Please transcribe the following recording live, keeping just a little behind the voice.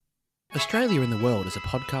Australia in the World is a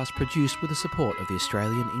podcast produced with the support of the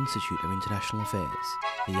Australian Institute of International Affairs.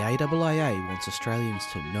 The AIIA wants Australians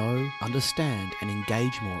to know, understand and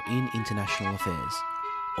engage more in international affairs.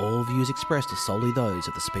 All views expressed are solely those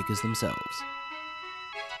of the speakers themselves.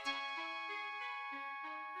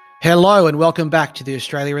 Hello and welcome back to the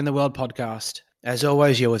Australia in the World podcast. As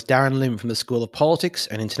always, you're with Darren Lim from the School of Politics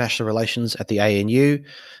and International Relations at the ANU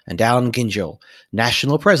and Alan Gyngell,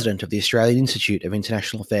 National President of the Australian Institute of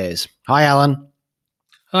International Affairs. Hi, Alan.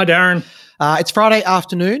 Hi, Darren. It's Friday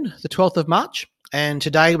afternoon, the 12th of March, and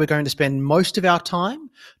today we're going to spend most of our time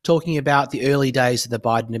talking about the early days of the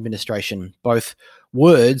Biden administration, both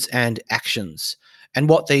words and actions, and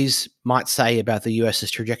what these might say about the US's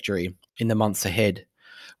trajectory in the months ahead.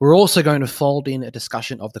 We're also going to fold in a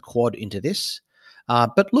discussion of the Quad into this,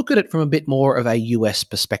 but look at it from a bit more of a US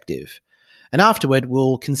perspective. And afterward,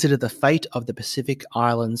 we'll consider the fate of the Pacific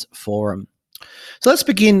Islands Forum. So let's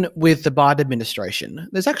begin with the Biden administration.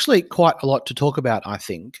 There's actually quite a lot to talk about, I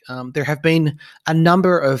think. There have been a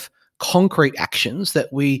number of concrete actions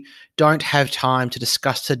that we don't have time to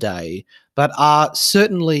discuss today, but are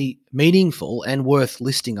certainly meaningful and worth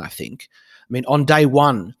listing, I think. I mean, on day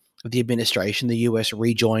one of the administration, the US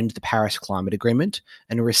rejoined the Paris Climate Agreement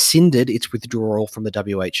and rescinded its withdrawal from the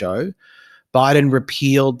WHO. Biden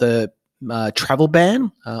repealed the travel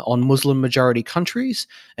ban on Muslim-majority countries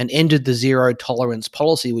and ended the zero-tolerance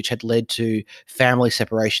policy, which had led to family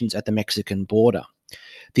separations at the Mexican border.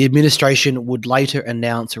 The administration would later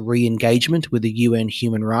announce re-engagement with the UN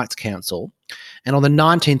Human Rights Council. And on the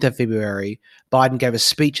 19th of February, Biden gave a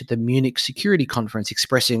speech at the Munich Security Conference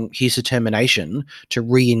expressing his determination to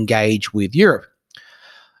re-engage with Europe.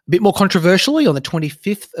 A bit more controversially, on the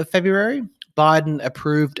 25th of February, Biden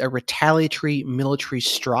approved a retaliatory military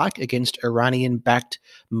strike against Iranian-backed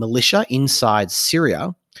militia inside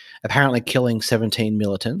Syria, apparently killing 17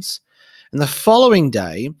 militants. And the following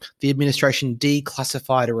day, the administration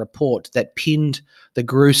declassified a report that pinned the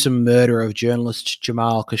gruesome murder of journalist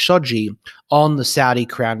Jamal Khashoggi on the Saudi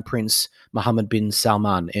Crown Prince Mohammed bin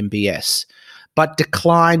Salman, MBS, but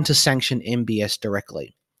declined to sanction MBS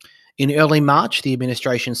directly. In early March, the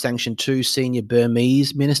administration sanctioned 2 senior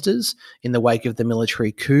Burmese ministers in the wake of the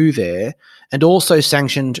military coup there, and also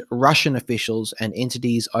sanctioned Russian officials and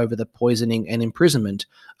entities over the poisoning and imprisonment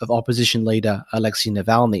of opposition leader Alexei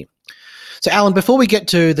Navalny. So, Alan, before we get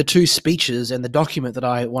to the 2 speeches and the document that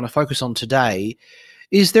I want to focus on today,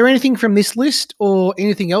 is there anything from this list or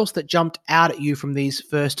anything else that jumped out at you from these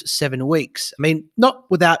first 7 weeks? I mean, not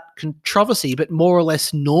without controversy, but more or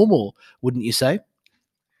less normal, wouldn't you say?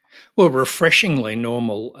 Well, refreshingly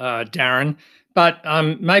normal, Darren, but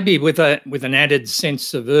maybe with an added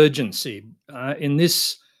sense of urgency. In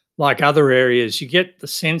this, like other areas, you get the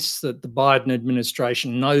sense that the Biden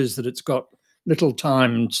administration knows that it's got little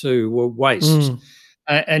time to waste.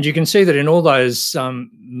 And you can see that in all those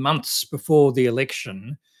months before the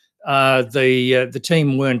election, the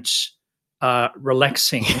team weren't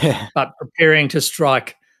relaxing, but preparing to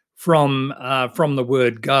strike from the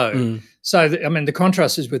word go. So, the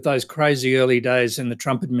contrast is with those crazy early days in the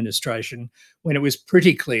Trump administration when it was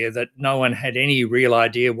pretty clear that no one had any real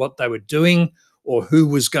idea what they were doing or who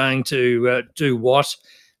was going to do what.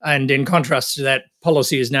 And in contrast to that,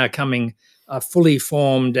 policy is now coming fully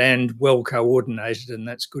formed and well coordinated, and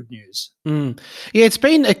that's good news. Yeah, it's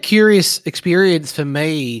been a curious experience for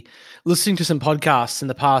me listening to some podcasts in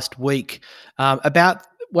the past week about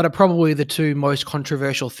what are probably the 2 most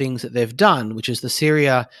controversial things that they've done, which is the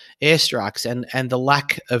Syria airstrikes and the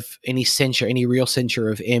lack of any real censure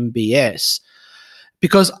of MBS.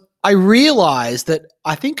 Because I realized that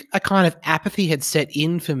I think a kind of apathy had set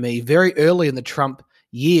in for me very early in the Trump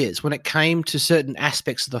years when it came to certain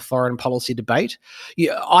aspects of the foreign policy debate.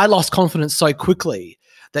 I lost confidence so quickly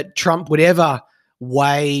that Trump would ever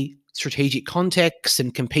weigh strategic context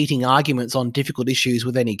and competing arguments on difficult issues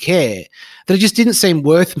with any care, that it just didn't seem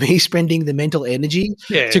worth me spending the mental energy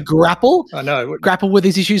to grapple with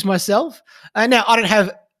these issues myself. Now, I don't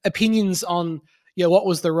have opinions on what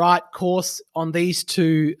was the right course on these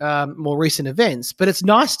 2 more recent events, but it's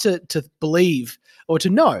nice to believe or to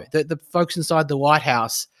know that the folks inside the White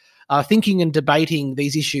House are thinking and debating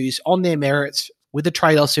these issues on their merits with the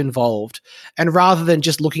trade-offs involved, and rather than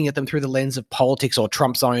just looking at them through the lens of politics or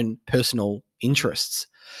Trump's own personal interests.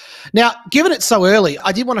 Now, given it's so early,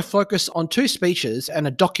 I did want to focus on 2 speeches and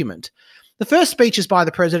a document. The first speech is by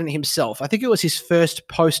the president himself. I think it was his first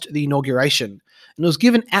post the inauguration, and it was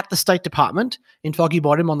given at the State Department in Foggy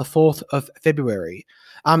Bottom on the 4th of February.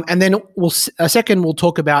 And then we'll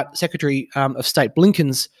talk about Secretary of State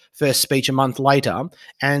Blinken's first speech a month later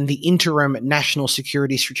and the interim national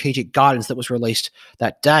security strategic guidance that was released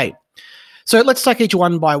that day. So let's take each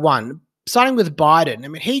one by one. Starting with Biden, I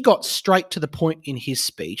mean, he got straight to the point in his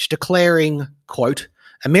speech, declaring, quote,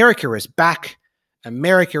 "America is back.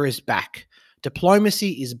 America is back.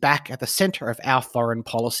 Diplomacy is back at the center of our foreign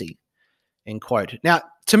policy," end quote. Now,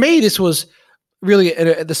 to me, this was really,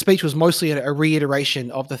 the speech was mostly a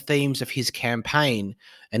reiteration of the themes of his campaign,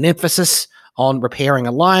 an emphasis on repairing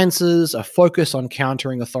alliances, a focus on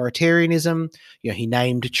countering authoritarianism. He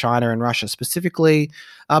named China and Russia specifically,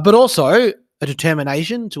 but also a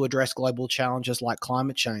determination to address global challenges like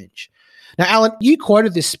climate change. Now, Alan, you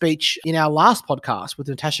quoted this speech in our last podcast with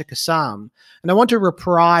Natasha Kassam, and I want to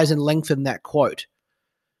reprise and lengthen that quote.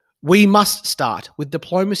 "We must start with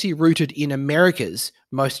diplomacy rooted in America's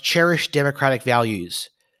most cherished democratic values: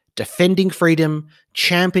 defending freedom,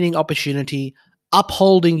 championing opportunity,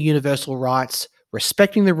 upholding universal rights,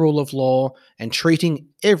 respecting the rule of law, and treating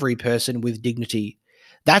every person with dignity.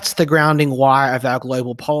 That's the grounding wire of our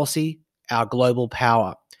global policy, our global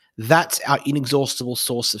power. That's our inexhaustible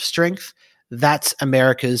source of strength. That's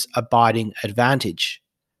America's abiding advantage."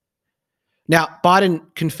 Now, Biden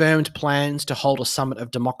confirmed plans to hold a summit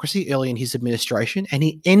of democracy early in his administration, and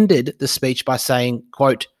he ended the speech by saying,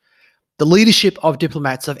 quote, "The leadership of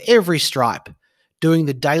diplomats of every stripe doing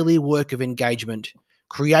the daily work of engagement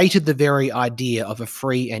created the very idea of a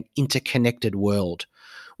free and interconnected world.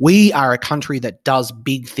 We are a country that does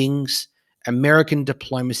big things. American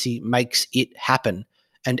diplomacy makes it happen,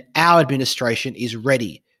 and our administration is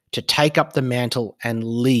ready to take up the mantle and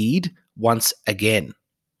lead once again."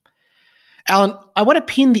 Alan, I want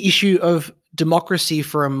to pin the issue of democracy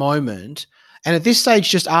for a moment, and at this stage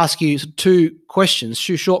just ask you two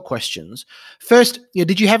short questions. First,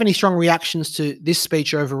 did you have any strong reactions to this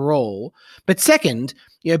speech overall? But second,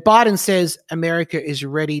 Biden says America is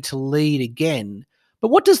ready to lead again. But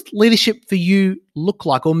what does leadership for you look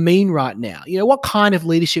like or mean right now? What kind of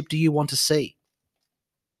leadership do you want to see?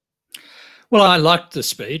 Well, I liked the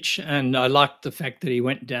speech, and I liked the fact that he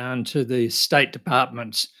went down to the State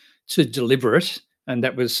Department to deliver it, and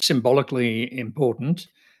that was symbolically important.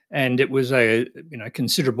 And it was a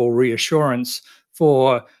considerable reassurance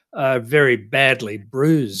for a very badly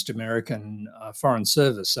bruised American Foreign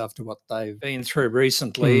Service after what they've been through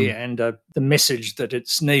recently, and the message that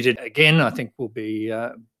it's needed again, I think, will be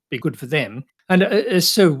good for them. And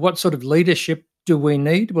as to what sort of leadership do we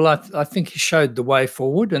need? Well, I think he showed the way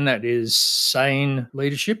forward, and that is sane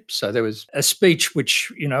leadership. So there was a speech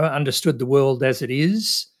which, understood the world as it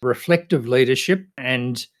is, reflective leadership,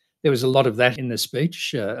 and there was a lot of that in the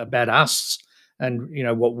speech about us and,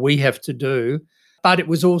 what we have to do. But it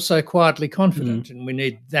was also quietly confident, and we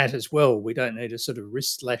need that as well. We don't need a sort of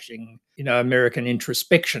wrist-lashing, American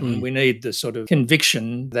introspection. We need the sort of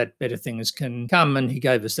conviction that better things can come, and he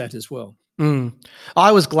gave us that as well.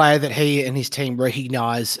 I was glad that he and his team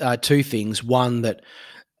recognised two things. One, that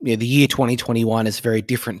the year 2021 is very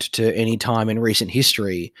different to any time in recent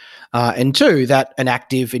history. And two, that an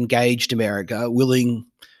active, engaged America willing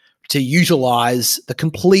to utilise the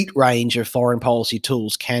complete range of foreign policy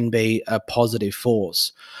tools can be a positive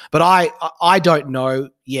force. But I don't know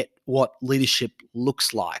yet what leadership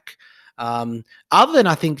looks like. Other than,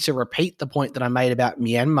 I think, to repeat the point that I made about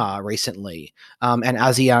Myanmar recently and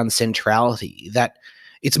ASEAN centrality, that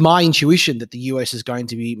it's my intuition that the US is going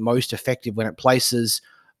to be most effective when it places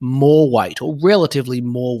more weight, or relatively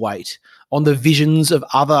more weight, on the visions of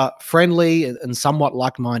other friendly and somewhat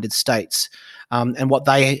like-minded states and what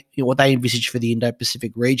they envisage for the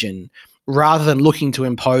Indo-Pacific region, rather than looking to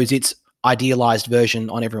impose its idealized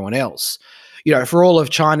version on everyone else. For all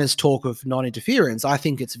of China's talk of non-interference, I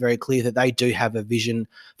think it's very clear that they do have a vision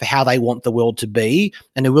for how they want the world to be,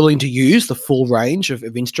 and are willing to use the full range of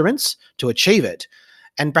instruments to achieve it.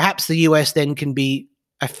 And perhaps the US then can be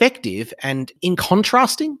effective and in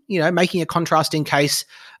contrasting, making a contrasting case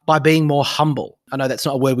by being more humble. I know that's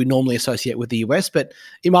not a word we normally associate with the US, but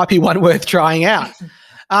it might be one worth trying out.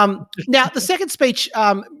 Now, the second speech,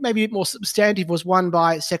 maybe a bit more substantive, was one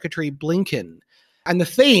by Secretary Blinken. And the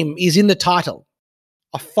theme is in the title: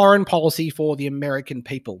 a foreign policy for the American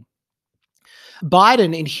people.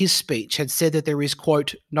 Biden, in his speech, had said that there is,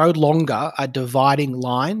 quote, "no longer a dividing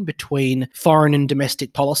line between foreign and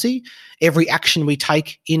domestic policy. Every action we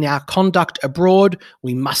take in our conduct abroad,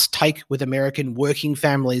 we must take with American working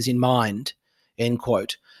families in mind," end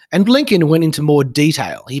quote. And Blinken went into more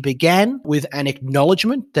detail. He began with an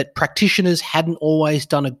acknowledgement that practitioners hadn't always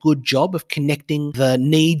done a good job of connecting the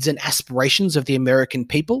needs and aspirations of the American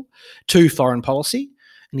people to foreign policy.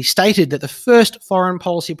 And he stated that the first foreign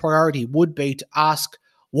policy priority would be to ask,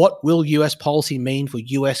 what will US policy mean for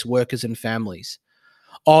US workers and families?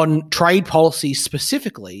 On trade policy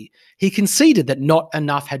specifically, he conceded that not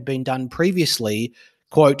enough had been done previously,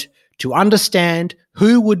 quote, to understand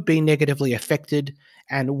who would be negatively affected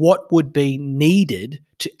and what would be needed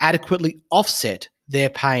to adequately offset their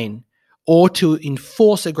pain, or to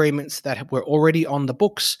enforce agreements that were already on the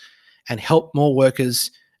books and help more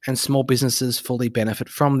workers and small businesses fully benefit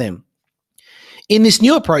from them. In this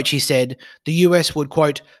new approach, he said, the US would,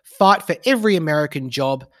 quote, fight for every American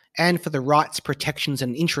job and for the rights, protections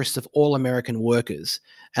and interests of all American workers.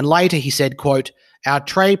 And later he said, quote, our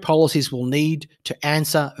trade policies will need to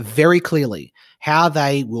answer very clearly how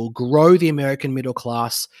they will grow the American middle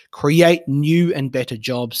class, create new and better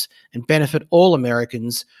jobs, and benefit all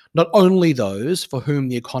Americans, not only those for whom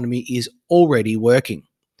the economy is already working.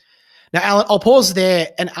 Now, Alan, I'll pause there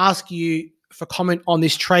and ask you for comment on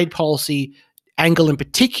this trade policy angle in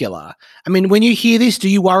particular. I mean, when you hear this, do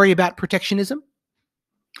you worry about protectionism?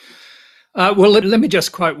 Well, let me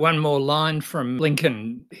just quote one more line from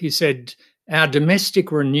Blinken. He said, our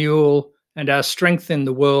domestic renewal and our strength in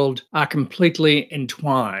the world are completely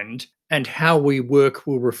entwined, and how we work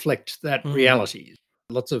will reflect that reality.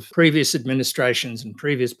 Lots of previous administrations and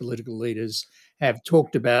previous political leaders have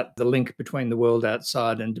talked about the link between the world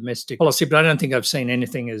outside and domestic policy, but I don't think I've seen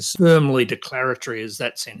anything as firmly declaratory as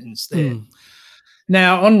that sentence there.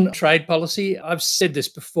 Now, on trade policy, I've said this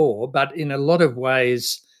before, but in a lot of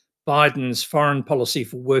ways, Biden's foreign policy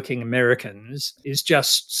for working Americans is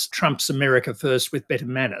just Trump's America first with better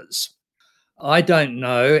manners. I don't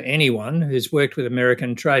know anyone who's worked with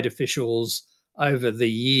American trade officials over the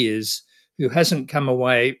years who hasn't come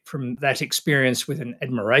away from that experience with an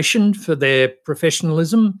admiration for their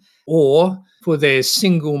professionalism or for their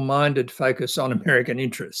single-minded focus on American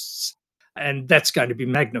interests. And that's going to be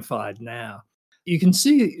magnified now. You can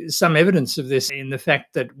see some evidence of this in the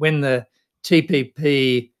fact that when the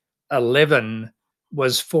TPP 11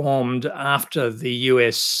 was formed after the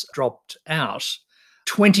US dropped out,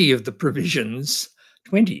 20 of the provisions,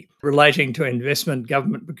 20 relating to investment,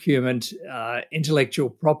 government procurement, intellectual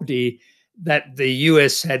property that the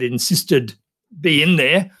US had insisted be in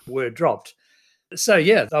there were dropped. So,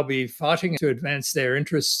 yeah, they'll be fighting to advance their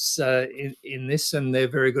interests in this, and they're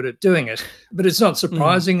very good at doing it. But it's not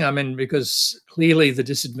surprising, I mean, because clearly the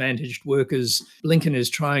disadvantaged workers Blinken is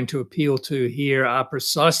trying to appeal to here are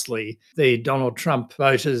precisely the Donald Trump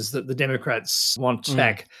voters that the Democrats want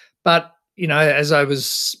back. But, as I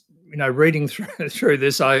was reading through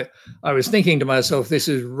this, I was thinking to myself, this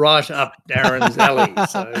is right up Darren's alley.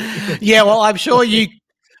 So. Yeah, well, I'm sure you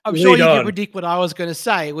can predict what I was going to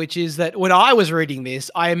say, which is that when I was reading this,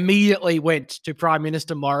 I immediately went to Prime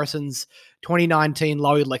Minister Morrison's 2019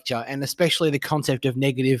 Lowy lecture, and especially the concept of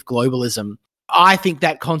negative globalism. I think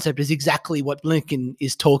that concept is exactly what Blinken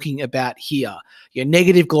is talking about here.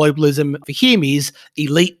 Negative globalism for him is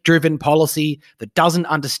elite-driven policy that doesn't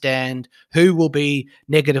understand who will be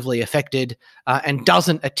negatively affected and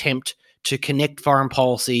doesn't attempt to connect foreign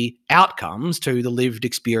policy outcomes to the lived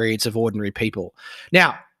experience of ordinary people.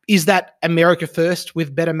 Now, is that America first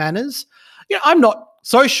with better manners? I'm not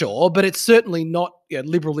so sure, but it's certainly not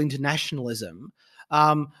liberal internationalism.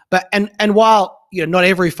 But while not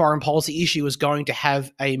every foreign policy issue is going to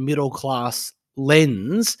have a middle class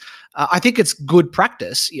lens, I think it's good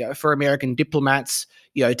practice, for American diplomats,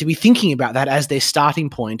 to be thinking about that as their starting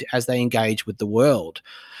point as they engage with the world.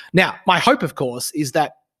 Now, my hope, of course, is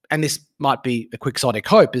that, and this might be a quixotic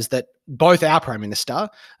hope, is that both our Prime Minister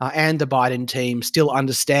and the Biden team still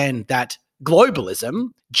understand that globalism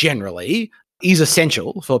generally is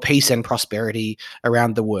essential for peace and prosperity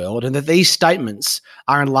around the world, and that these statements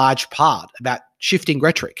are in large part about shifting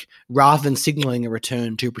rhetoric rather than signaling a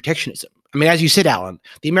return to protectionism. I mean, as you said, Alan,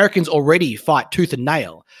 the Americans already fight tooth and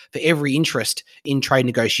nail for every interest in trade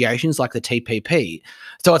negotiations like the TPP.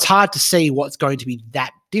 So it's hard to see what's going to be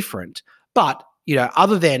that different. But,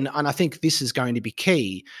 other than, and I think this is going to be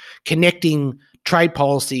key, connecting trade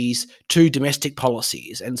policies to domestic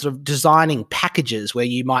policies and sort of designing packages where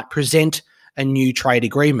you might present a new trade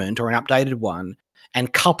agreement or an updated one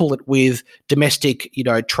and couple it with domestic,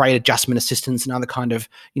 trade adjustment assistance and other kind of,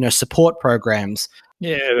 support programs.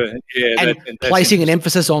 And placing an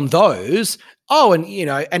emphasis on those. Oh, and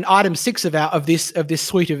and item 6 of this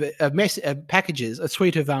suite of packages, a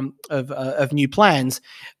suite of new plans.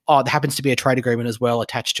 Oh, there happens to be a trade agreement as well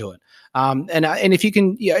attached to it. And if you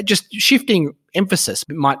can, just shifting emphasis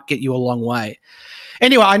might get you a long way.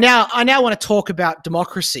 Anyway, I now want to talk about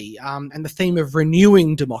democracy and the theme of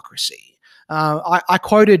renewing democracy. I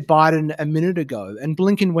quoted Biden a minute ago, and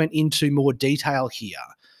Blinken went into more detail here.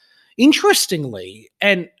 Interestingly,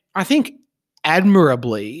 and I think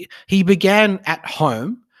admirably, he began at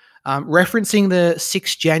home referencing the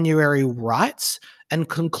 6th January riots and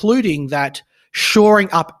concluding that shoring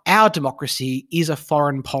up our democracy is a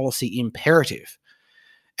foreign policy imperative.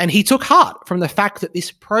 And he took heart from the fact that this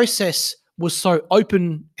process was so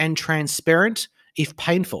open and transparent, if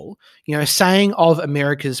painful, saying of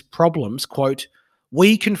America's problems, quote,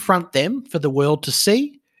 "We confront them for the world to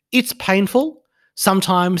see. It's painful.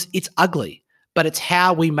 Sometimes it's ugly, but it's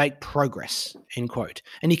how we make progress," end quote.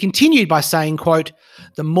 And he continued by saying, quote,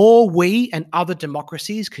 "The more we and other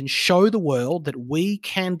democracies can show the world that we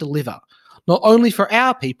can deliver, not only for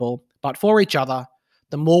our people, but for each other,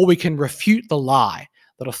 the more we can refute the lie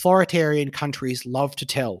that authoritarian countries love to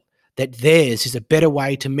tell, that theirs is a better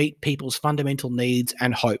way to meet people's fundamental needs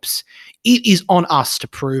and hopes. It is on us to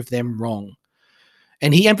prove them wrong."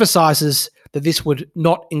 And he emphasizes that this would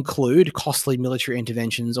not include costly military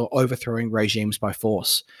interventions or overthrowing regimes by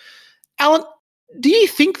force. Alan, do you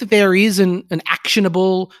think that there is an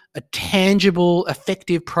actionable, a tangible,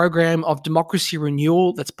 effective program of democracy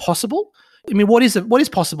renewal that's possible? I mean, what is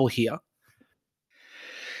possible here?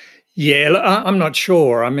 Yeah, I'm not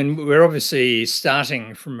sure. I mean, we're obviously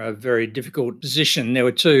starting from a very difficult position. There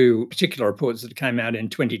were two particular reports that came out in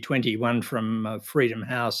 2020, one from Freedom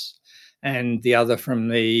House and the other from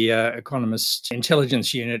the Economist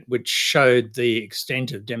Intelligence Unit, which showed the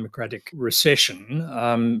extent of democratic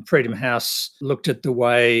recession. Freedom House looked at the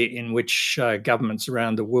way in which governments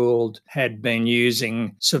around the world had been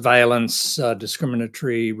using surveillance,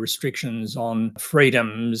 discriminatory restrictions on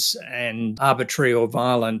freedoms, and arbitrary or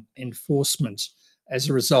violent enforcement as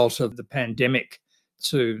a result of the pandemic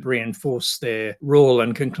to reinforce their rule,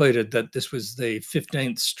 and concluded that this was the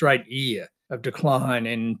 15th straight year of decline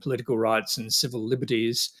in political rights and civil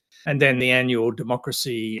liberties. And then the annual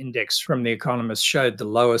democracy index from The Economist showed the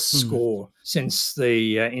lowest score since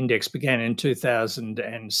the index began in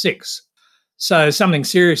 2006. So something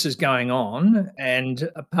serious is going on. And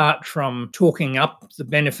apart from talking up the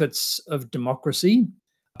benefits of democracy,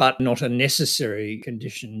 but not a necessary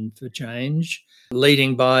condition for change,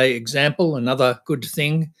 leading by example, another good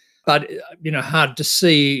thing, but hard to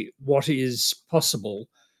see what is possible.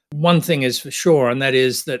 One thing is for sure, and that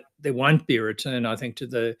is that there won't be a return, I think, to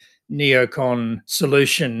the neocon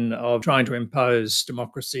solution of trying to impose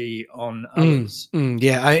democracy on others.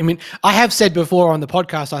 Yeah, I mean, I have said before on the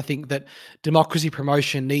podcast, I think that democracy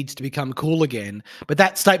promotion needs to become cool again. But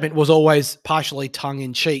that statement was always partially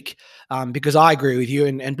tongue-in-cheek, because I agree with you,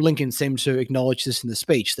 and Blinken seemed to acknowledge this in the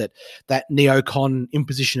speech, that neocon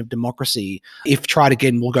imposition of democracy, if tried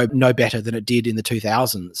again, will go no better than it did in the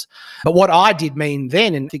 2000s. But what I did mean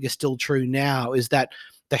then, and I think is still true now, is that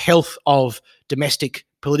the health of domestic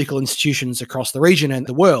political institutions across the region and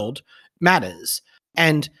the world matters.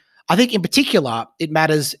 And I think in particular, it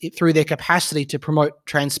matters through their capacity to promote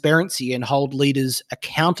transparency and hold leaders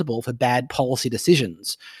accountable for bad policy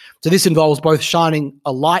decisions. So this involves both shining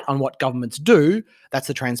a light on what governments do, that's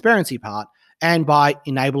the transparency part, and by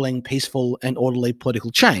enabling peaceful and orderly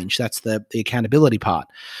political change, that's the accountability part.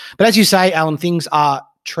 But as you say, Alan, things are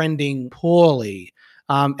trending poorly.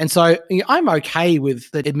 And so I'm okay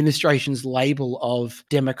with the administration's label of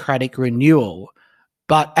democratic renewal.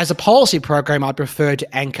 But as a policy program, I prefer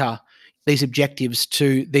to anchor these objectives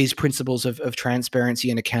to these principles of transparency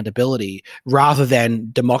and accountability rather than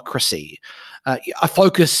democracy. I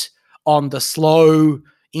focus on the slow,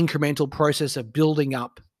 incremental process of building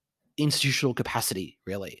up institutional capacity,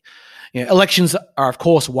 really. Elections are, of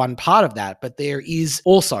course, one part of that, but there is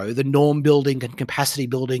also the norm building and capacity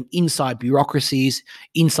building inside bureaucracies,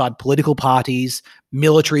 inside political parties,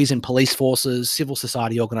 militaries and police forces, civil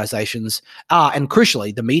society organizations, and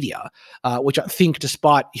crucially, the media, which I think,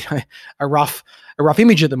 despite a rough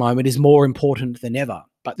image at the moment, is more important than ever.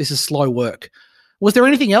 But this is slow work. Was there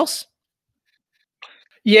anything else?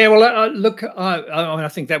 Yeah, well, look, I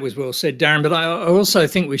think that was well said, Darren, but I also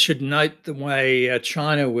think we should note the way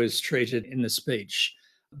China was treated in the speech.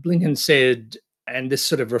 Blinken said, and this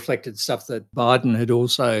sort of reflected stuff that Biden had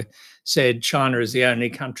also said, China is the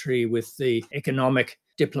only country with the economic,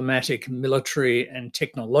 diplomatic, military, and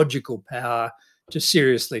technological power to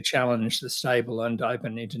seriously challenge the stable and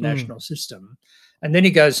open international system. And then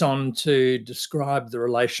he goes on to describe the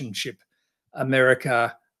relationship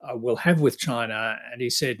America will have with China. And he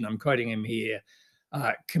said, and I'm quoting him here,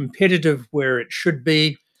 competitive where it should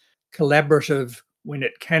be, collaborative when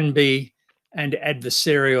it can be, and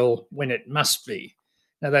adversarial when it must be.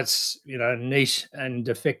 Now that's, neat and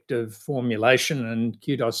effective formulation, and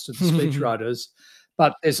kudos to the speechwriters,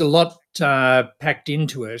 but there's a lot packed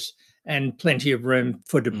into it and plenty of room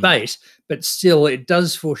for debate, but still it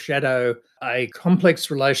does foreshadow a complex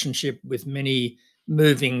relationship with many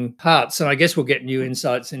moving parts. And I guess we'll get new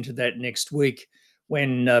insights into that next week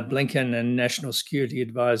when Blinken and National Security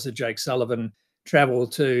Advisor Jake Sullivan travel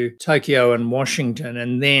to Tokyo and Washington,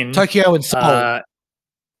 and then Tokyo and Seoul.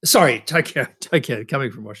 Tokyo,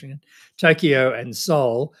 coming from Washington, Tokyo and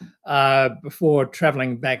Seoul, before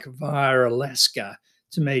traveling back via Alaska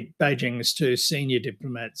to meet Beijing's two senior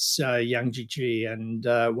diplomats, Yang Jiechi and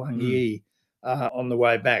Wang Yi, on the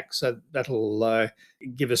way back. So that'll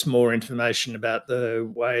give us more information about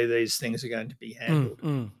the way these things are going to be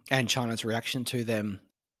handled. And China's reaction to them.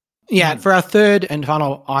 Yeah, for our third and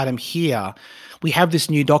final item here, we have this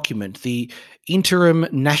new document, the Interim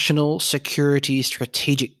National Security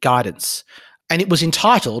Strategic Guidance, and it was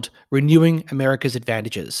entitled Renewing America's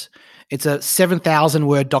Advantages. It's a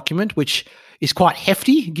 7,000-word document, which is quite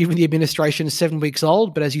hefty, given the administration is 7 weeks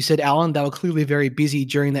old. But as you said, Alan, they were clearly very busy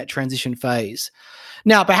during that transition phase.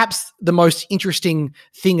 Now, perhaps the most interesting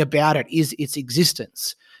thing about it is its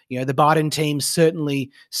existence. You know, the Biden team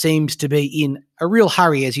certainly seems to be in a real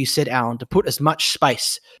hurry, as you said, Alan, to put as much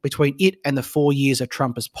space between it and the 4 years of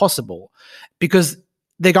Trump as possible, because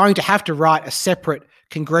they're going to have to write a separate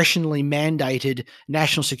congressionally mandated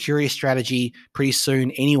national security strategy pretty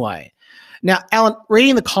soon anyway. Now, Alan,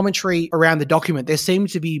 reading the commentary around the document, there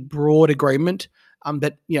seems to be broad agreement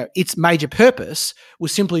that its major purpose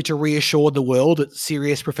was simply to reassure the world that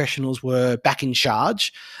serious professionals were back in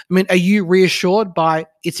charge. I mean, are you reassured by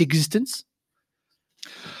its existence?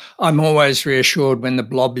 I'm always reassured when the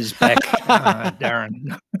blob is back,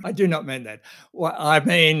 Darren. I do not mean that. Well, I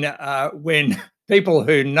mean when people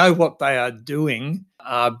who know what they are doing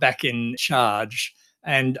are back in charge.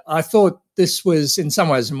 And I thought this was in some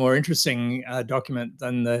ways a more interesting document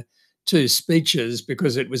than the two speeches,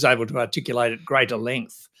 because it was able to articulate at greater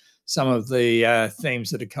length some of the themes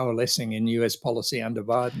that are coalescing in US policy under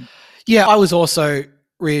Biden. Yeah, I was also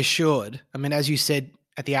reassured. I mean, as you said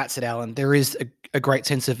at the outset, Alan, there is a great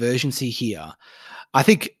sense of urgency here. I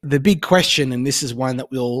think the big question, and this is one that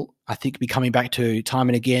we'll, I think, be coming back to time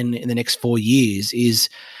and again in the next 4 years, is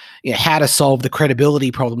how to solve the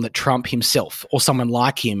credibility problem that Trump himself or someone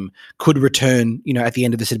like him could return, at the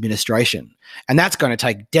end of this administration. And that's going to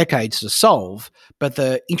take decades to solve. But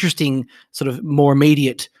the interesting sort of more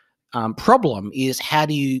immediate problem is, how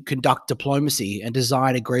do you conduct diplomacy and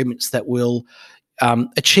design agreements that will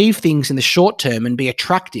achieve things in the short term and be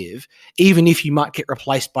attractive, even if you might get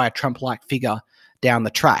replaced by a Trump-like figure down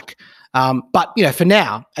the track. But for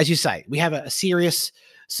now, as you say, we have a serious,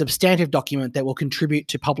 substantive document that will contribute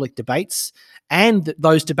to public debates and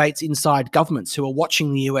those debates inside governments who are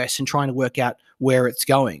watching the US and trying to work out where it's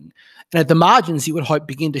going. And at the margins, you would hope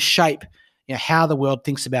begin to shape how the world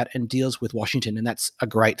thinks about and deals with Washington, and that's a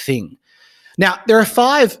great thing. Now, there are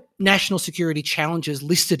 5 national security challenges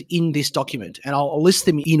listed in this document, and I'll list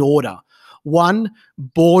them in order. 1,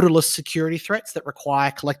 borderless security threats that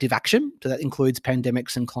require collective action. So that includes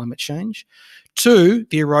pandemics and climate change. 2,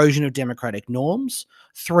 the erosion of democratic norms.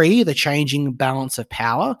 3, the changing balance of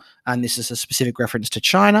power, and this is a specific reference to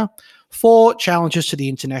China. 4, challenges to the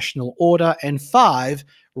international order. And 5,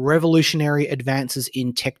 revolutionary advances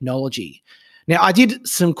in technology. Now, I did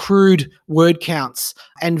some crude word counts,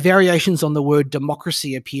 and variations on the word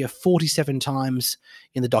democracy appear 47 times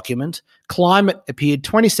in the document. Climate appeared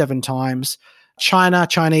 27 times.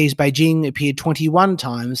 Chinese, Beijing appeared 21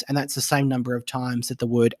 times, and that's the same number of times that the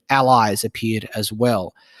word allies appeared as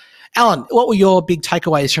well. Alan, what were your big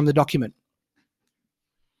takeaways from the document?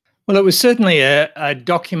 Well, it was certainly a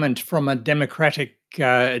document from a democratic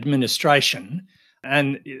administration.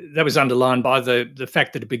 And that was underlined by the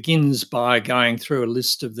fact that it begins by going through a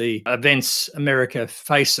list of the events America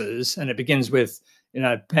faces. And it begins with,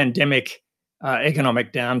 pandemic,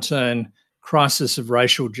 economic downturn, crisis of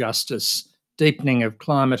racial justice, deepening of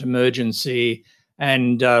climate emergency,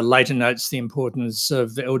 and later notes the importance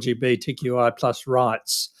of LGBTQI plus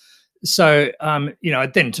rights. So,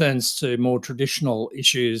 it then turns to more traditional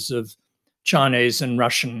issues of Chinese and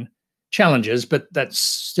Russian challenges, but that's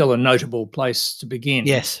still a notable place to begin.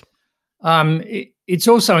 Yes. It's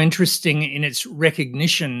also interesting in its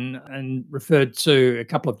recognition, and referred to a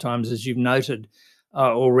couple of times, as you've noted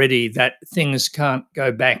already, that things can't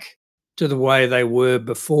go back to the way they were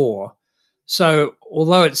before. So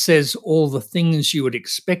although it says all the things you would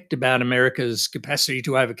expect about America's capacity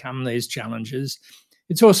to overcome these challenges,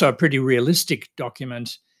 it's also a pretty realistic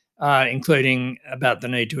document, including about the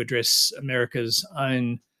need to address America's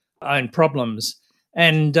own problems.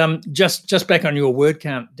 And just back on your word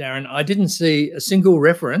count, Darren, I didn't see a single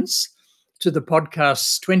reference to the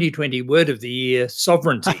podcast's 2020 word of the year,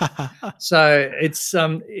 sovereignty. So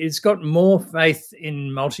it's got more faith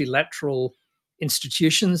in multilateral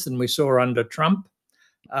institutions than we saw under Trump.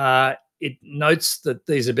 It notes that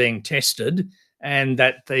these are being tested and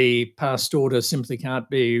that the past order simply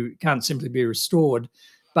can't simply be restored,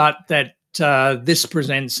 but that this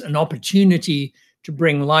presents an opportunity to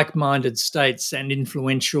bring like-minded states and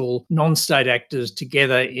influential non-state actors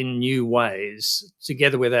together in new ways.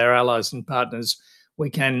 Together with our allies and partners, we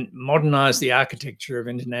can modernise the architecture of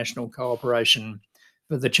international cooperation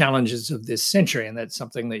for the challenges of this century, and that's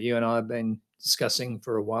something that you and I have been discussing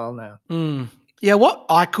for a while now. Yeah, what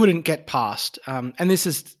I couldn't get past, and this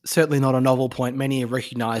is certainly not a novel point, many have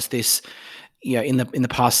recognised this in the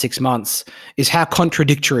past 6 months, is how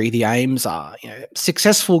contradictory the aims are.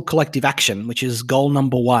 Successful collective action, which is goal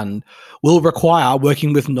number 1, will require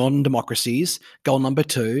working with non-democracies, goal number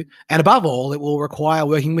 2, and above all, it will require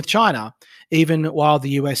working with China, even while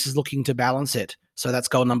the US is looking to balance it. So that's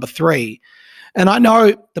goal number 3. And I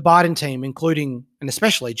know the Biden team, including and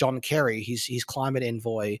especially John Kerry, his climate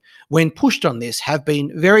envoy, when pushed on this, have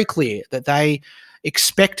been very clear that they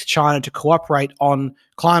expect China to cooperate on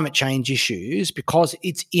climate change issues because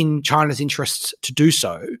it's in China's interests to do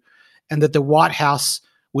so, and that the White House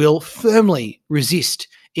will firmly resist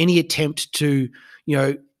any attempt to,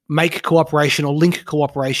 make cooperation or link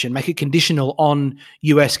cooperation, make it conditional on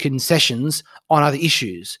US concessions on other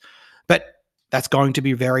issues. But that's going to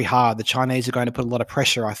be very hard. The Chinese are going to put a lot of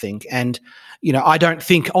pressure, I think. And, I don't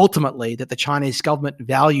think ultimately that the Chinese government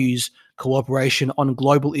values cooperation on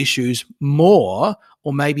global issues more,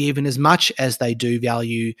 or maybe even as much as they do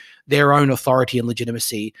value their own authority and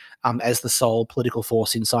legitimacy as the sole political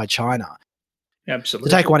force inside China.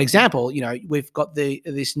 Absolutely. To take one example, we've got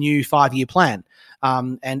this new 5-year plan,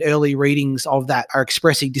 and early readings of that are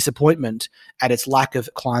expressing disappointment at its lack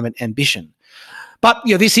of climate ambition. But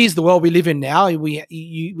this is the world we live in now. We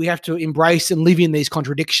have to embrace and live in these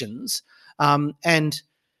contradictions. The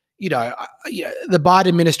Biden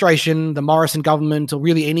administration, the Morrison government, or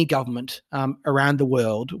really any government around the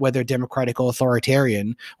world, whether democratic or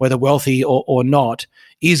authoritarian, whether wealthy or not,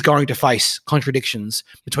 is going to face contradictions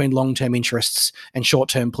between long-term interests and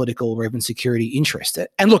short-term political or even security interests.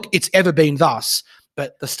 And look, it's ever been thus,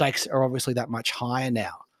 but the stakes are obviously that much higher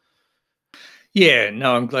now. Yeah,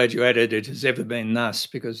 no, I'm glad you added it has ever been thus,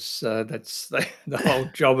 because that's the whole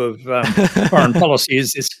job of foreign policy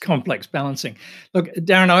is this complex balancing. Look,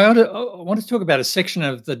 Darren, I want to talk about a section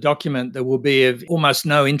of the document that will be of almost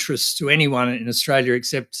no interest to anyone in Australia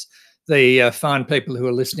except the fine people who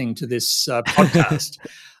are listening to this podcast.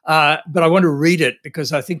 But I want to read it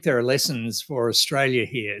because I think there are lessons for Australia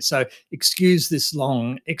here. So excuse this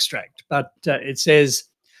long extract, but it says,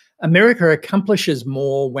 America accomplishes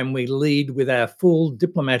more when we lead with our full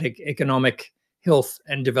diplomatic, economic, health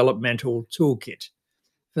and developmental toolkit.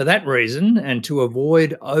 For that reason, and to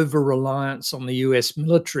avoid over-reliance on the US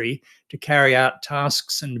military to carry out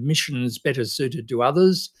tasks and missions better suited to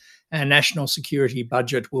others, our national security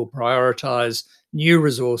budget will prioritise new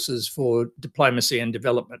resources for diplomacy and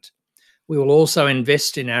development. We will also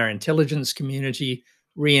invest in our intelligence community,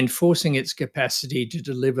 reinforcing its capacity to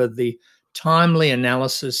deliver the timely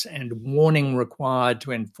analysis and warning required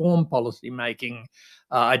to inform policy making,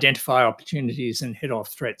 identify opportunities and head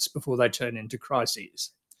off threats before they turn into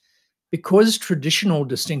crises. Because traditional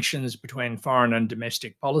distinctions between foreign and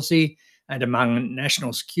domestic policy and among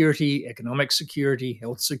national security, economic security,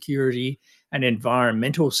 health security, and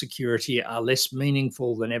environmental security are less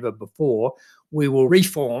meaningful than ever before, we will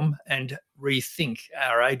reform and rethink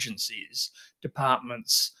our agencies,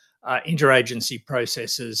 departments, interagency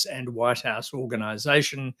processes and White House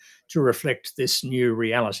organisation to reflect this new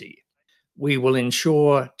reality. We will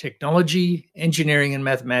ensure technology, engineering and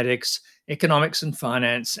mathematics, economics and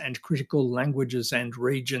finance, and critical languages and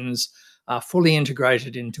regions are fully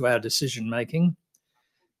integrated into our decision making.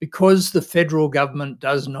 Because the federal government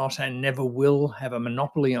does not and never will have a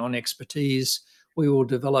monopoly on expertise, we will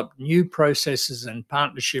develop new processes and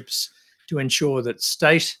partnerships to ensure that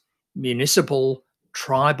state, municipal,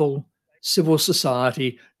 tribal, civil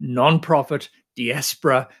society, non-profit,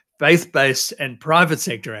 diaspora, faith-based and private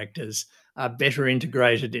sector actors are better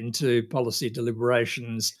integrated into policy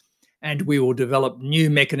deliberations, and we will develop new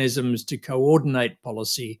mechanisms to coordinate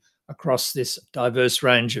policy across this diverse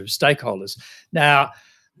range of stakeholders. Now,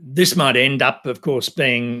 this might end up, of course,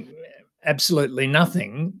 being absolutely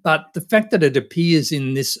nothing, but the fact that it appears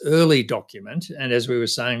in this early document, and as we were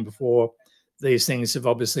saying before, these things have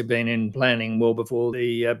obviously been in planning well before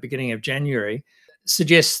the beginning of January,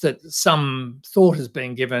 suggests that some thought has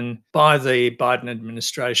been given by the Biden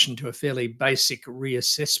administration to a fairly basic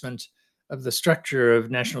reassessment of the structure of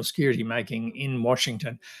national security making in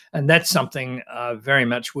Washington. And that's something very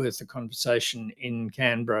much worth the conversation in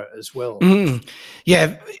Canberra as well. Mm.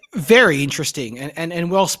 Yeah, very interesting and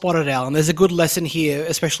well spotted, Alan. There's a good lesson here,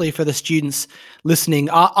 especially for the students listening.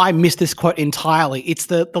 I missed this quote entirely. It's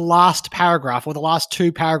the last paragraph or the last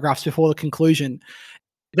two paragraphs before the conclusion.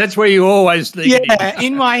 That's where you always think. Yeah,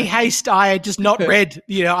 in my haste, I had just not read,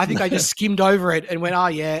 I think I just skimmed over it and went, oh,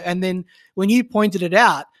 yeah. And then when you pointed it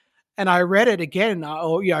out and I read it again,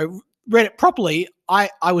 or, read it properly,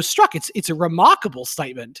 I was struck. It's a remarkable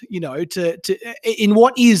statement, in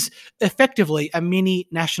what is effectively a mini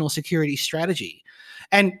national security strategy.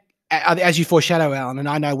 And as you foreshadow, Alan, and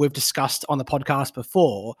I know we've discussed on the podcast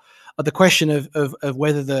before, the question of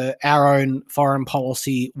whether our own foreign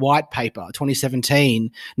policy white paper 2017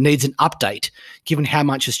 needs an update, given how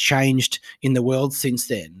much has changed in the world since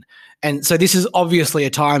then. And so this is obviously a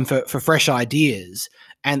time for fresh ideas.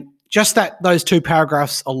 And just those two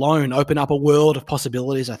paragraphs alone open up a world of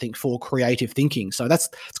possibilities, I think, for creative thinking. So it's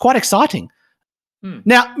quite exciting.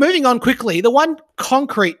 Now, moving on quickly, the one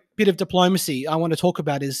concrete bit of diplomacy I want to talk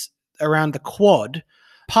about is around the Quad.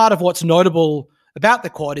 Part of what's notable about the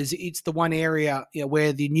Quad is it's the one area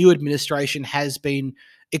where the new administration has been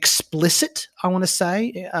explicit, I want to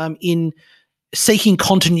say, in seeking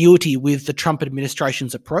continuity with the Trump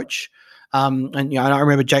administration's approach. And I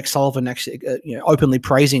remember Jake Sullivan actually openly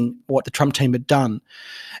praising what the Trump team had done.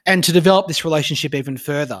 And to develop this relationship even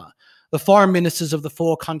further, the foreign ministers of the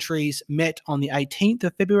four countries met on the 18th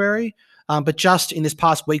of February. But just in this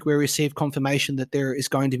past week, we received confirmation that there is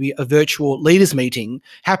going to be a virtual leaders meeting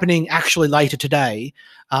happening actually later today.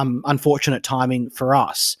 Unfortunate timing for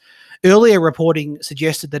us. Earlier reporting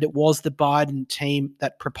suggested that it was the Biden team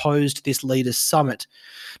that proposed this leaders summit.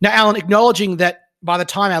 Now, Alan, acknowledging that by the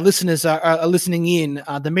time our listeners are listening in,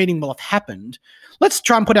 the meeting will have happened, let's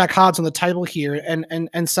try and put our cards on the table here and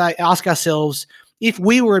ask ourselves, if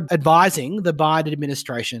we were advising the Biden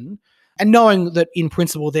administration, and knowing that in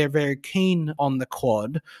principle they're very keen on the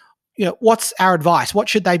Quad, what's our advice? What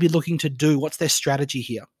should they be looking to do? What's their strategy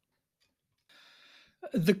here?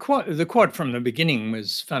 The Quad from the beginning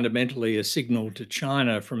was fundamentally a signal to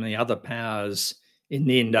China from the other powers in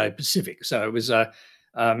the Indo-Pacific. So it was a,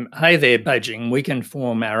 hey there, Beijing, we can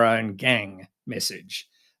form our own gang message.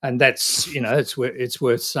 And that's, it's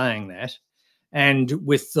worth saying that. And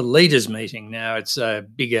with the leaders meeting now, it's a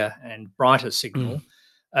bigger and brighter signal.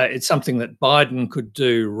 It's something that Biden could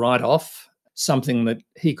do right off, something that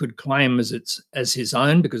he could claim as his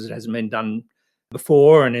own because it hasn't been done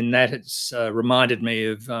before. And in that, it's reminded me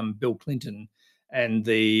of Bill Clinton and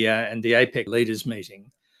the APEC leaders meeting.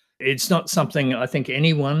 It's not something I think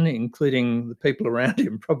anyone, including the people around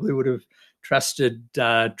him, probably would have trusted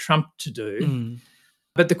Trump to do.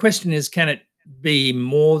 But the question is, can it be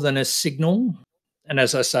more than a signal? And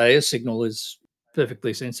as I say, a signal is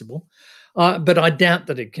perfectly sensible. But I doubt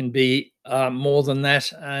that it can be more than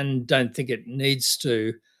that, and don't think it needs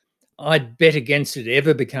to. I'd bet against it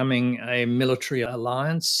ever becoming a military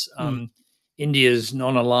alliance. India's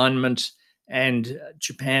non-alignment and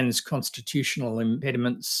Japan's constitutional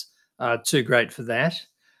impediments are too great for that.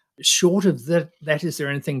 Short of that, is there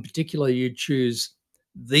anything particular you'd choose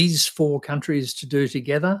these four countries to do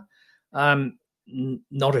together?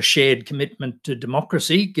 Not a shared commitment to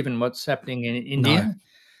democracy, given what's happening in India. No.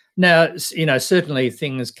 Now, certainly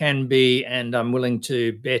things can be, and I'm willing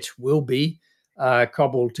to bet will be,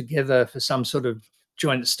 cobbled together for some sort of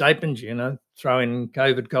joint statement, throw in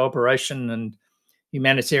COVID cooperation and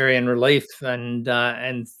humanitarian relief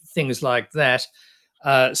and things like that.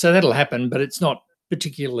 So that'll happen, but it's not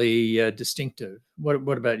particularly distinctive.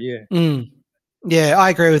 What about you? Yeah, I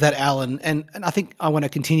agree with that, Alan. And I think I want to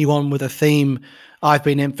continue on with a theme I've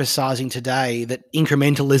been emphasizing today, that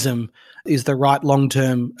incrementalism is the right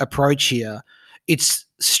long-term approach here. It's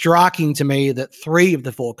striking to me that three of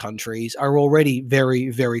the four countries are already very,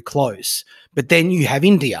 very close. But then you have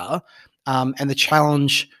India, and the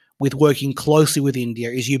challenge with working closely with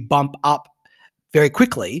India is you bump up very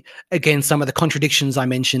quickly against some of the contradictions I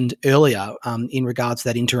mentioned earlier in regards to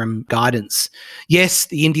that interim guidance. Yes,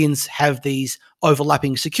 the Indians have these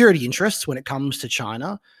overlapping security interests when it comes to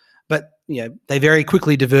China, but they very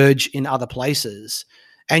quickly diverge in other places.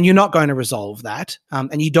 And you're not going to resolve that.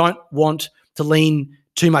 And you don't want to lean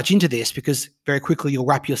too much into this because very quickly you'll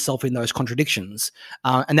wrap yourself in those contradictions.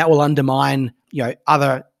 And that will undermine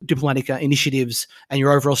other diplomatic initiatives and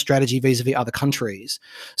your overall strategy vis-a-vis other countries.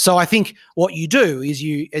 So I think what you do is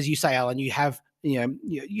as you say, Alan, you have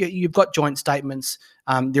you've got joint statements.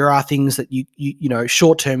 There are things that you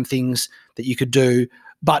short-term things that you could do,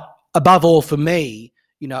 but above all, for me,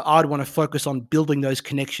 I'd want to focus on building those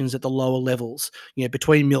connections at the lower levels,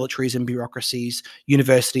 between militaries and bureaucracies,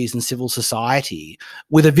 universities and civil society,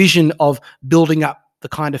 with a vision of building up the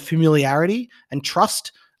kind of familiarity and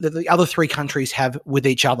trust that the other three countries have with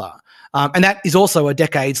each other. And that is also a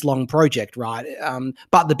decades-long project, right?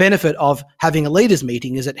 But the benefit of having a leaders'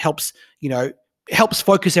 meeting is it helps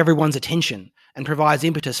focus everyone's attention and provides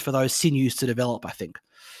impetus for those sinews to develop, I think.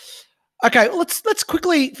 Okay, let's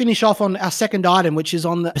quickly finish off on our second item, which is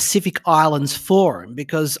on the Pacific Islands Forum,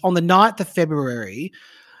 because on the 9th of February,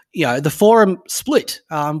 the forum split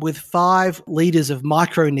with 5 leaders of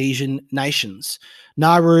Micronesian nations: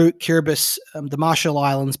 Nauru, Kiribati, the Marshall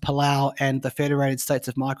Islands, Palau, and the Federated States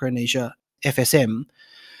of Micronesia, FSM.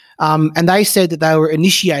 And they said that they were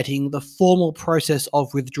initiating the formal process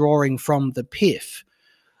of withdrawing from the PIF.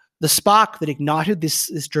 The spark that ignited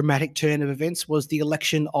this dramatic turn of events was the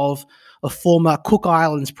election of a former Cook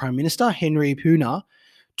Islands Prime Minister, Henry Puna,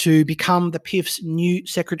 to become the PIF's new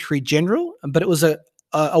Secretary General, but it was a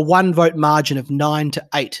one-vote margin of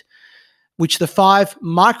 9-8, which the 5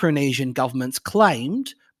 Micronesian governments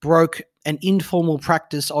claimed broke an informal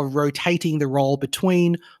practice of rotating the role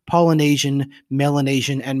between Polynesian,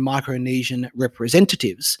 Melanesian, and Micronesian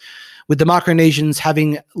representatives, with the Micronesians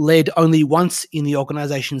having led only once in the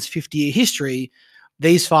organisation's 50-year history.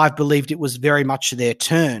 These 5 believed it was very much their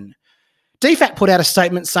turn. DFAT put out a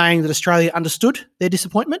statement saying that Australia understood their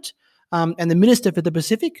disappointment, and the Minister for the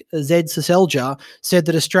Pacific, Zed Seselja, said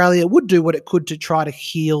that Australia would do what it could to try to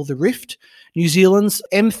heal the rift. New Zealand's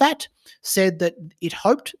MFAT said that it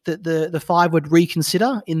hoped that the 5 would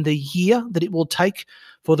reconsider in the year that it will take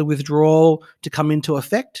for the withdrawal to come into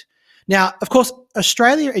effect. Now, of course,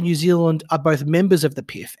 Australia and New Zealand are both members of the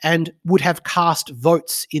PIF and would have cast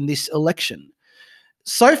votes in this election.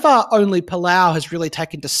 So far, only Palau has really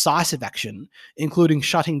taken decisive action, including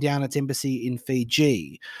shutting down its embassy in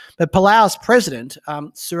Fiji. But Palau's president,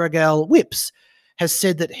 Surigel Whips, has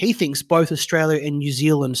said that he thinks both Australia and New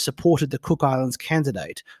Zealand supported the Cook Islands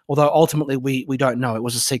candidate, although ultimately we don't know. It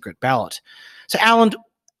was a secret ballot. So, Alan,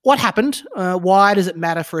 what happened? Why does it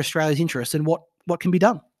matter for Australia's interest, and what can be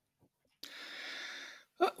done?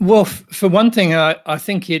 Well, for one thing, I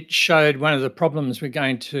think it showed one of the problems we're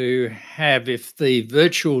going to have if the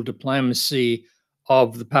virtual diplomacy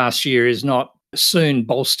of the past year is not soon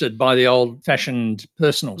bolstered by the old-fashioned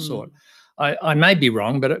personal sort. I may be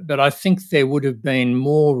wrong, but I think there would have been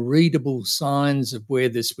more readable signs of where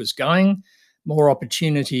this was going, more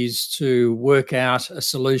opportunities to work out a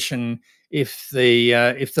solution if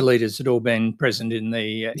the leaders had all been present in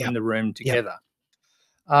the room together.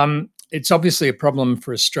 It's obviously a problem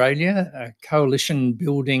for Australia. Coalition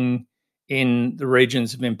building in the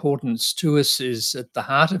regions of importance to us is at the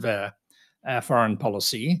heart of our foreign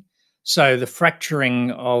policy. So the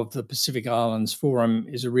fracturing of the Pacific Islands Forum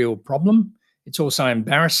is a real problem. It's also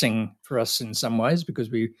embarrassing for us in some ways because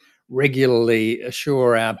we regularly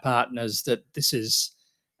assure our partners that this is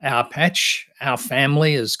our patch, our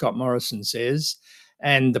family, as Scott Morrison says,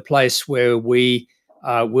 and the place where we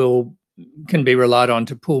can be relied on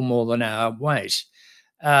to pull more than our weight.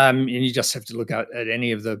 And you just have to look at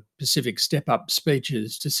any of the Pacific step-up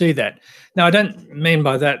speeches to see that. Now, I don't mean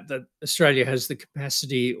by that Australia has the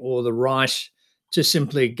capacity or the right to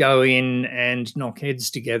simply go in and knock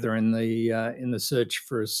heads together in the search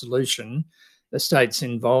for a solution. The states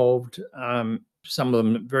involved, some of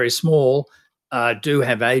them very small, do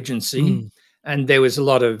have agency, and there was a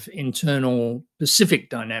lot of internal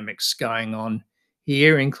Pacific dynamics going on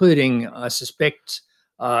here, including, I suspect,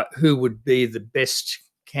 who would be the best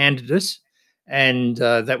candidate, and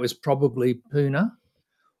that was probably Puna,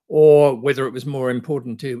 or whether it was more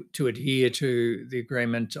important to adhere to the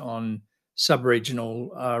agreement on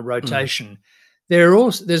sub-regional rotation.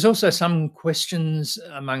 There's also some questions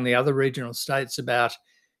among the other regional states about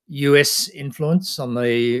US influence on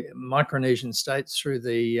the Micronesian states through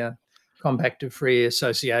the Compact of Free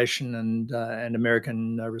Association and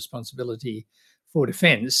American responsibility for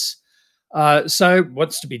defence. So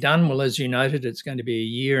what's to be done? Well, as you noted, it's going to be a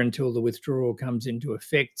year until the withdrawal comes into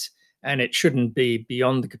effect, and it shouldn't be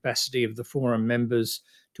beyond the capacity of the forum members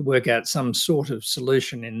to work out some sort of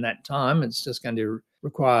solution in that time. It's just going to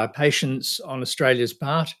require patience on Australia's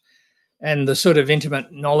part and the sort of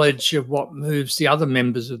intimate knowledge of what moves the other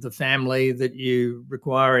members of the family that you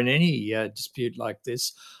require in any dispute like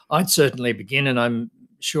this. I'd certainly begin, and I'm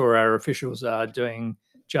sure our officials are doing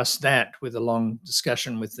just that with a long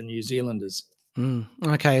discussion with the New Zealanders.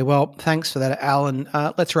 Okay, well, thanks for that, Alan.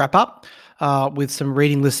 Let's wrap up with some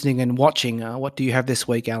reading, listening, and watching. What do you have this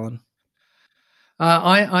week, Alan?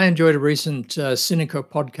 I enjoyed a recent Sinica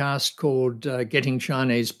podcast called Getting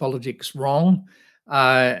Chinese Politics Wrong.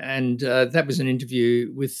 and that was an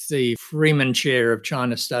interview with the Freeman Chair of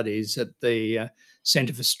China Studies at the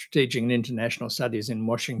Center for Strategic and International Studies in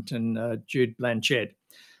Washington, Jude Blanchett.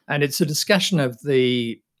 And it's a discussion of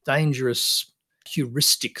the dangerous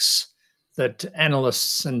heuristics that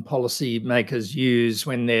analysts and policymakers use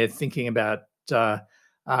when they're thinking about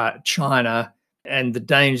China, and the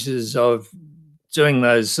dangers of doing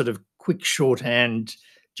those sort of quick shorthand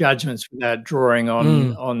judgments without drawing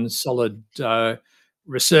on solid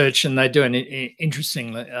research. And they do an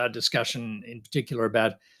interesting discussion in particular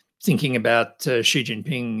about thinking about Xi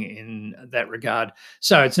Jinping in that regard.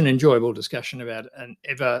 So it's an enjoyable discussion about an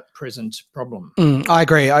ever-present problem. I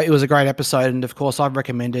agree. It was a great episode. And of course, I've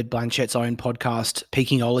recommended Blanchett's own podcast,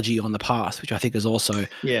 Peakingology on the Past, which I think is also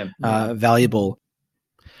valuable.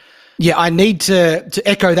 Yeah, I need to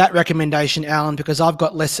echo that recommendation, Alan, because I've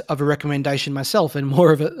got less of a recommendation myself and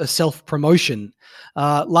more of a self-promotion.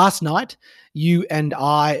 Last night, you and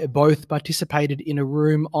I both participated in a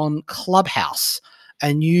room on Clubhouse,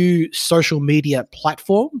 a new social media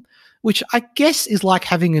platform, which I guess is like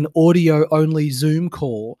having an audio-only Zoom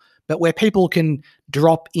call, but where people can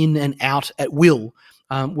drop in and out at will,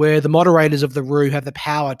 where the moderators of the room have the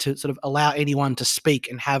power to sort of allow anyone to speak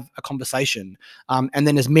and have a conversation, and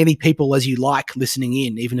then as many people as you like listening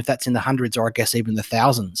in, even if that's in the hundreds or I guess even the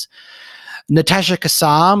thousands. Natasha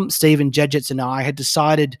Kassam, Stephen Jedgetts and I had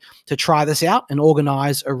decided to try this out and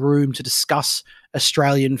organise a room to discuss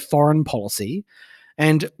Australian foreign policy.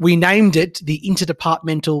 And we named it the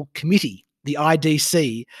Interdepartmental Committee, the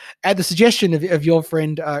IDC, at the suggestion of your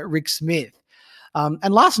friend Rick Smith.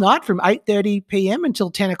 And last night from 8:30 p.m. until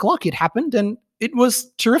 10 o'clock, it happened, and it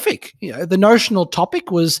was terrific. You know, the notional topic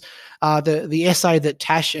was the essay that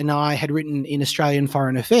Tash and I had written in Australian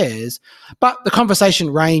Foreign Affairs, but the conversation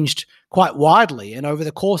ranged quite widely. And over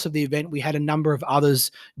the course of the event, we had a number of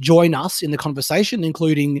others join us in the conversation,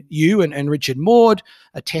 including you and Richard Maud,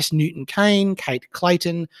 Tess Newton-Cain, Kate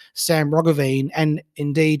Clayton, Sam Roggeveen, and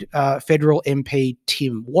indeed federal MP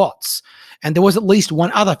Tim Watts. And there was at least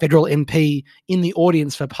one other federal MP in the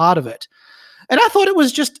audience for part of it. And I thought it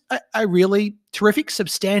was just a really terrific,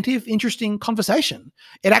 substantive, interesting conversation.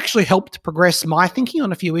 It actually helped progress my thinking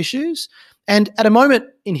on a few issues. And at a moment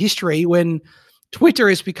in history when Twitter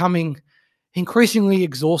is becoming increasingly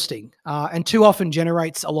exhausting and too often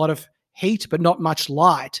generates a lot of heat but not much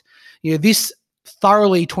light, you know, this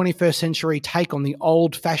thoroughly 21st century take on the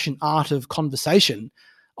old-fashioned art of conversation,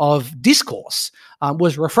 of discourse,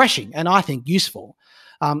 was refreshing and I think useful.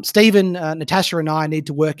 Stephen, Natasha and I need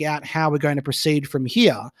to work out how we're going to proceed from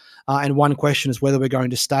here. And one question is whether we're going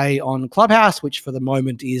to stay on Clubhouse, which for the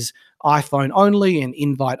moment is iPhone only and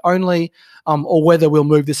invite only, or whether we'll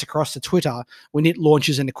move this across to Twitter when it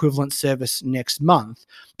launches an equivalent service next month.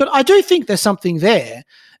 But I do think there's something there,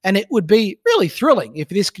 and it would be really thrilling if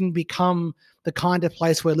this can become the kind of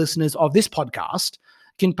place where listeners of this podcast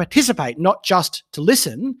can participate, not just to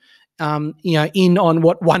listen, in on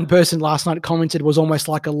what one person last night commented was almost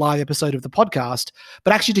like a live episode of the podcast,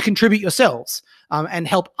 but actually to contribute yourselves and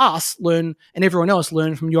help us learn and everyone else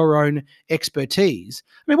learn from your own expertise.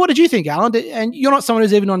 I mean, what did you think, Alan? And you're not someone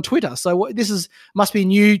who's even on Twitter, so this must be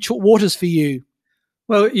new waters for you.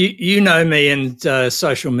 Well, you know me and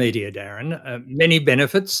social media, Darren. Many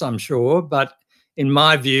benefits, I'm sure, but in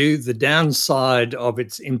my view, the downside of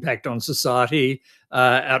its impact on society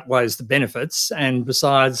outweighs the benefits. And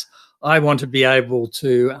besides, I want to be able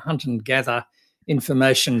to hunt and gather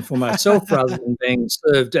information for myself rather than being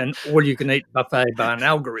served an all-you-can-eat buffet by an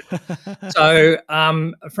algorithm. So,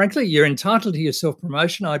 frankly, you're entitled to your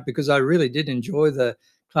self-promotion because I really did enjoy the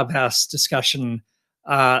Clubhouse discussion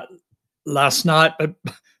last night, but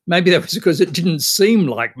maybe that was because it didn't seem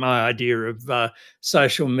like my idea of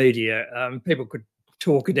social media. People could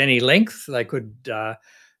talk at any length. They could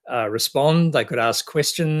respond. They could ask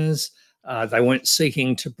questions. They weren't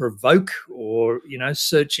seeking to provoke or,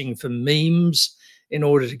 searching for memes in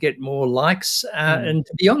order to get more likes. And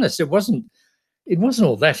to be honest, it wasn't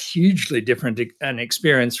all that hugely different an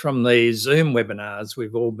experience from the Zoom webinars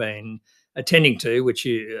we've all been attending to, which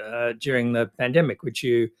during the pandemic, which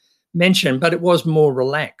you mentioned, but it was more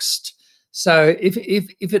relaxed. So if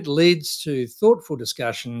it leads to thoughtful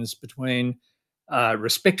discussions between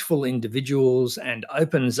respectful individuals and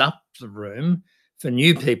opens up the room for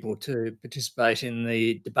new people to participate in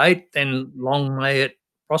the debate, then long may it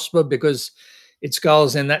prosper, because its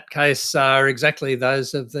goals in that case are exactly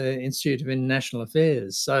those of the Institute of International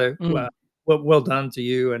Affairs. So well done to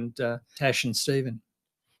you and Tash and Stephen.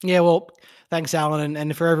 Yeah, well, Thanks, Alan,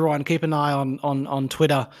 and for everyone, keep an eye on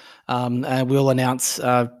Twitter. We'll announce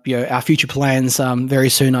our future plans very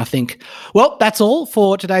soon, I think. Well, that's all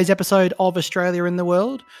for today's episode of Australia in the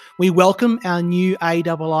World. We welcome our new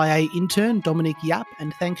AIIA intern, Dominique Yap,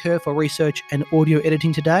 and thank her for research and audio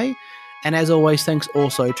editing today. And as always, thanks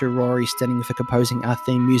also to Rory Stenning for composing our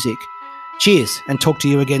theme music. Cheers, and talk to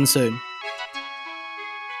you again soon.